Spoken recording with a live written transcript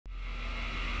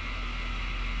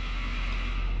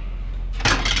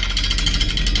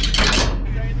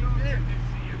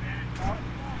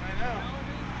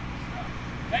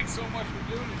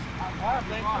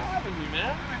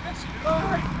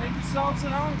yourselves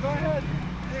at home. Go ahead.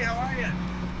 Hey, how are you?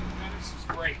 Man, this is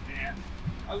great, man.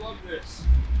 I love this.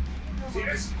 See,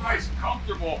 this is nice and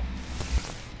comfortable.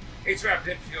 It's Matt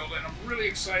Pitfield, and I'm really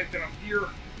excited that I'm here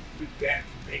with Ben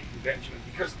from Bacon Benjamin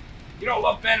because, you know, I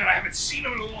love Ben, and I haven't seen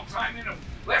him in a long time. And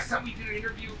last time we did an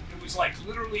interview, it was like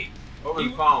literally Over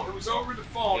the phone. It was over the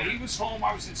phone. Yeah. He was home.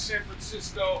 I was in San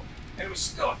Francisco, and it was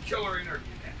still a killer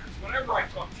interview, man. Because whenever I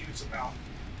talk to you,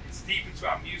 it's deep. It's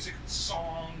about music,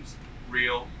 songs,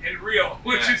 Real. and real,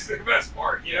 which Yeah. is the best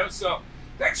part, you know. So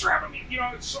thanks for having me. You know,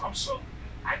 I got so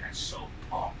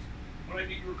pumped when I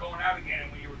knew you were going out again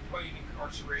and when you were playing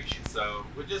Incarceration. So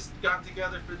we just got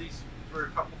together for a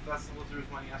couple festivals. There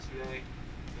was one yesterday,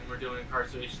 and we're doing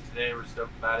Incarceration today. We're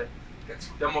stoked about it.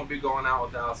 Then we'll be going out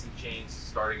with Alice in Chains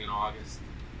starting in August.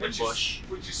 Which Bush.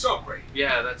 is so great.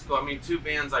 Yeah, that's cool. I mean, two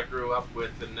bands I grew up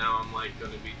with, and now I'm like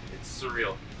gonna be. It's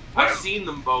surreal. I I've don't- seen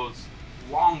them both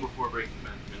long before Breaking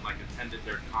Benjamin. Like attended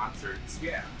their concerts,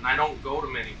 Yeah. and I don't go to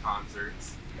many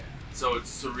concerts, Yeah. so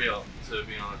it's surreal to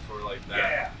be on a tour like that.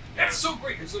 Yeah. That's so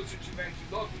great because those are two bands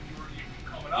you loved when you were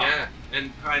coming up. Yeah,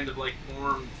 and kind of like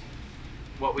formed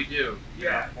what we do. You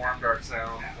Yeah. know, formed our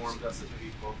sound, Yeah. formed us as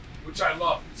people. Which I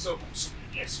love. It's so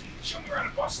yeah, so you can show me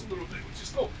around the bus a little bit, which is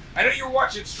cool. I know you were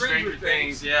watching Stranger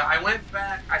Things. Yeah, I went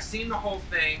back. I seen the whole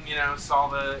thing. You know, saw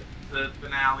the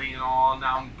finale and all.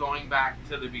 Now I'm going back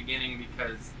to the beginning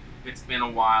because it's been a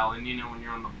while. And you know, when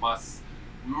you're on the bus,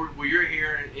 we're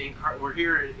here we're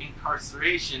here at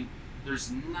Incarceration.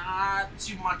 There's not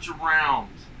too much around.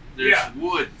 There's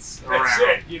woods around. That's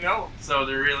it, you know? So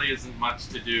there really isn't much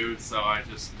to do. So I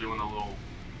just doing a little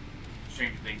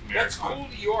Stranger Things marathon. That's cool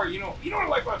that you are. You know what I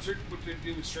like about what they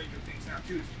do with Stranger Things now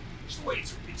too is just the way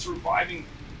it's reviving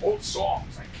old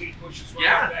songs like Kate Bush's Run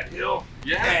Up That Hill.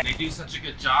 Yeah, And they do such a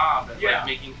good job at Yeah. like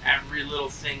making every little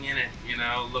thing in it, you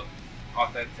know, look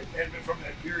authentic. and from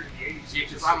that period in the 80s. Yeah,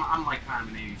 because I'm like kind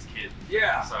of an 80s kid.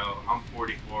 Yeah. So I'm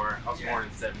 44. I was Yeah. born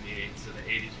in 78, so the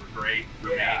 80s were great for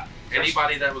Yeah. me.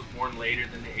 Anybody that was born later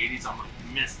than the 80s, I'm like,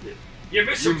 missed it. Yeah,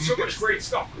 there's so much great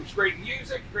stuff. There's great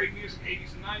music,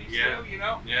 80s and 90s Yeah. too, you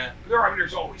know? Yeah.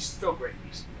 There's always still great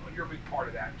music. You're a big part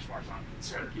of that as far as I'm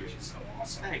concerned, which is so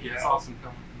awesome. Thank you. know? It's awesome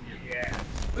coming from you. Yeah.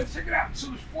 Let's check it out. So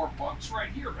there's 4 bunks right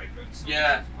here, right? So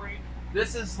Yeah. this is great.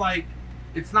 This is like,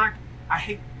 it's not, I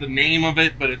hate the name of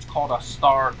it, but it's called a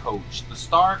Star Coach. The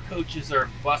Star Coaches are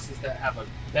buses that have a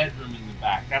bedroom in the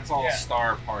back. That's all Yeah. a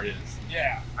Star part is.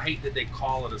 Yeah. I hate that they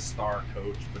call it a Star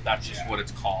Coach, but that's just what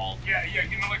it's called. Yeah,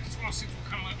 you know, like it's one of those things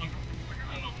we're kind of like,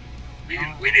 I don't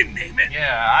know. We didn't name it.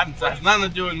 Yeah, that's nothing to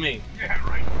do with me. Yeah,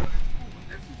 right. Cool.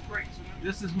 This is great. So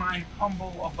This is my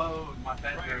humble abode, my right,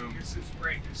 bedroom. this is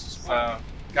great. This is So,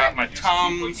 got my Just keep what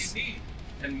Tums you need.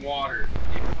 and water.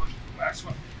 Last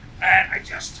one. And I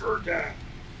just heard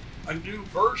a new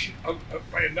version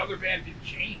by another band, did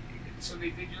Jane. So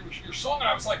they did your song, and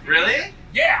I was like, Really?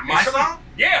 Yeah. My somebody- song?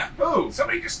 Yeah. Who?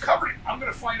 Somebody just covered it. I'm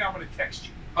gonna find out. I'm gonna text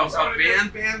you. Oh, Is that a what it is?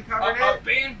 band covered A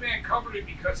it? band covered it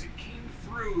because it came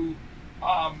through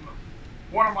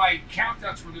one of my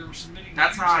countdowns where they were submitting.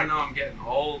 That's how I music. know I'm getting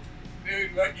old,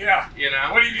 Dude, like, yeah. you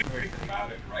know? What do you think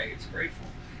about it? Right? It's grateful.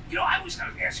 You know, I was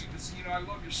gonna ask you this. You know, I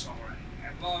love your songwriting.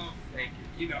 I love. Thank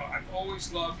you. You know, I've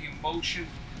always loved the emotion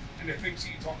and the things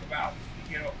that you talk about.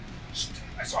 You know,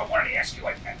 so I wanted to ask you,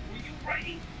 like, were you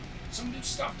writing some new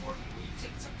stuff, or were you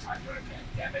taking some time during the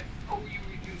pandemic, or were you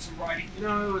doing some writing? You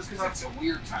know, it was Because it's a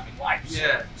weird time in life. So,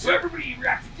 Yeah. So everybody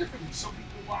reacted differently. Some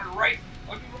people wanted to write.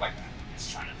 Other people were like, I'm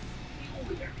just trying to feel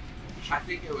with everything. I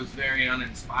think it was very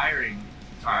uninspiring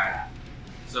time.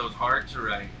 So it's hard to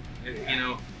write. You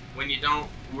know, when you don't,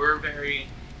 we're very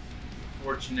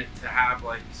fortunate to have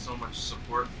like so much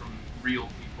support from real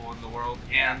people in the world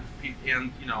and you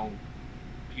know,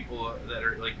 people that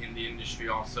are like in the industry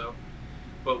also.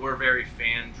 But we're very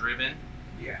fan driven.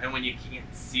 Yeah. And when you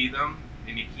can't see them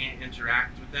and you can't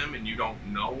interact with them and you don't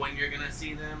know when you're gonna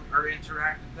see them or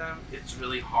interact with them, it's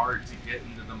really hard to get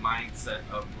into the mindset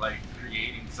of like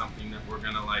creating something that we're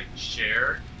gonna like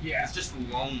share. Yeah. It's just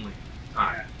lonely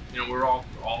time. You know, we're all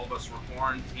of us were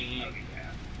quarantined. Oh, yeah.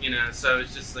 You know, so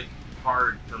it's just like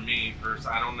hard for me. First,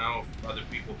 I don't know if other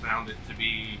people found it to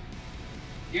be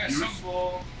Yeah.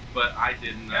 useful, but I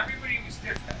didn't. Everybody was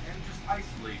different. And just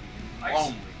isolating and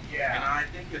Isolating. lonely. Yeah. And I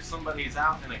think if somebody's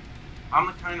out in a, I'm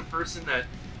the kind of person that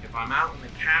if I'm out in the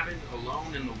cabin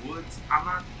alone in the woods, I'm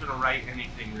not gonna write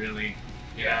anything really.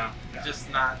 You know, Yeah. just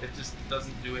not. It just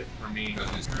doesn't do it for me. I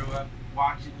just grew up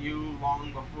watching you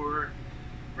long before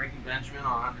Breaking Benjamin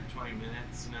on 120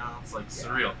 Minutes. You know, it's like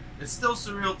surreal. It's still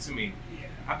surreal to me. Yeah.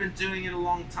 I've been doing it a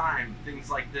long time. Things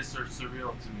like this are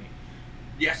surreal to me.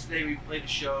 Yesterday we played a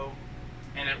show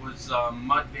and it was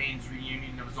Mudvayne's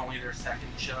reunion. It was only their second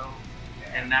show,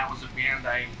 Yeah. and that was a band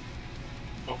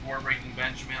before Breaking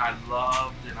Benjamin, I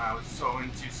loved and I was so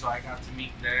into, so I got to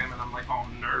meet them, and I'm like all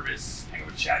nervous. Hang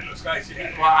with Chad and those guys.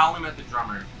 Yeah. Well, I only met the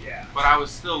drummer, Yeah. but I was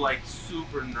still like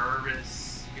super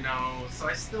nervous, you know, so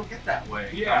I still get that way.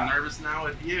 Yeah. I'm nervous now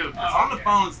with you, because Oh, on the yeah.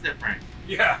 phone it's different,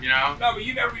 Yeah. you know? No, but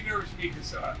you never be nervous with me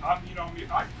because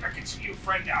I consider you a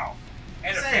friend now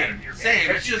and a fan of your band. Same.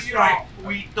 'Cause It's just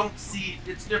we don't see.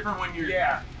 It's different when you're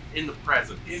Yeah. in the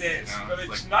present. It is, you know? but it's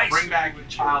like, nice Bring to back be with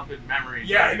you. childhood memories.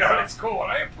 Yeah, I you know, it's cool, and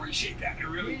I appreciate that. I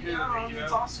really do. Yeah, You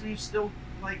it's know? awesome. You still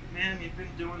like, man. You've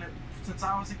been doing it since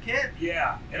I was a kid.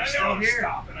 Yeah, and You're I still know I'm here.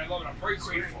 stop, and I love it. I'm very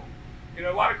grateful. You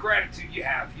know, a lot of gratitude you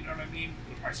have. You know what I mean?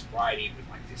 With my sobriety, with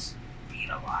like just being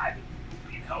alive and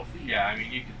being healthy. Yeah, I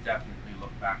mean, you could definitely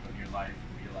look back on your life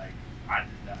and be like, I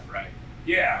did that right.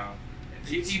 Yeah.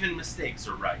 Even mistakes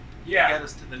are right. Yeah. To get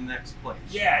us to the next place.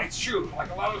 Yeah, it's true. Like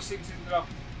a lot of those things ended up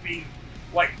being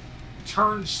like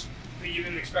turns that you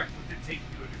didn't expect them to take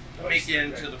you to a different To place. make you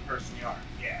into the person you are.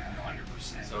 Yeah,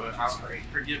 100%. So That's great.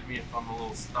 forgive me if I'm a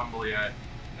little stumbly. I'm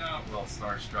No, a little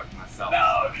starstruck myself.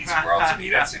 no, these girls to me,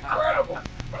 that's incredible.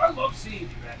 But I love seeing you,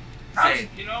 man. Same.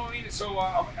 You know what I mean? So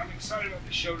I'm excited about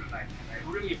the show tonight, and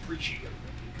I really appreciate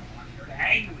everybody coming on here to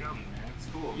hang with me. Man, it's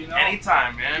cool. You know?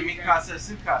 Anytime, man. You Mikasa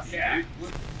Sukasa, Yeah.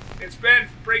 dude. It's Ben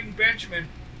from Breaking Benjamin,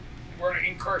 and we're on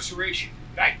Incarceration,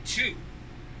 Night 2.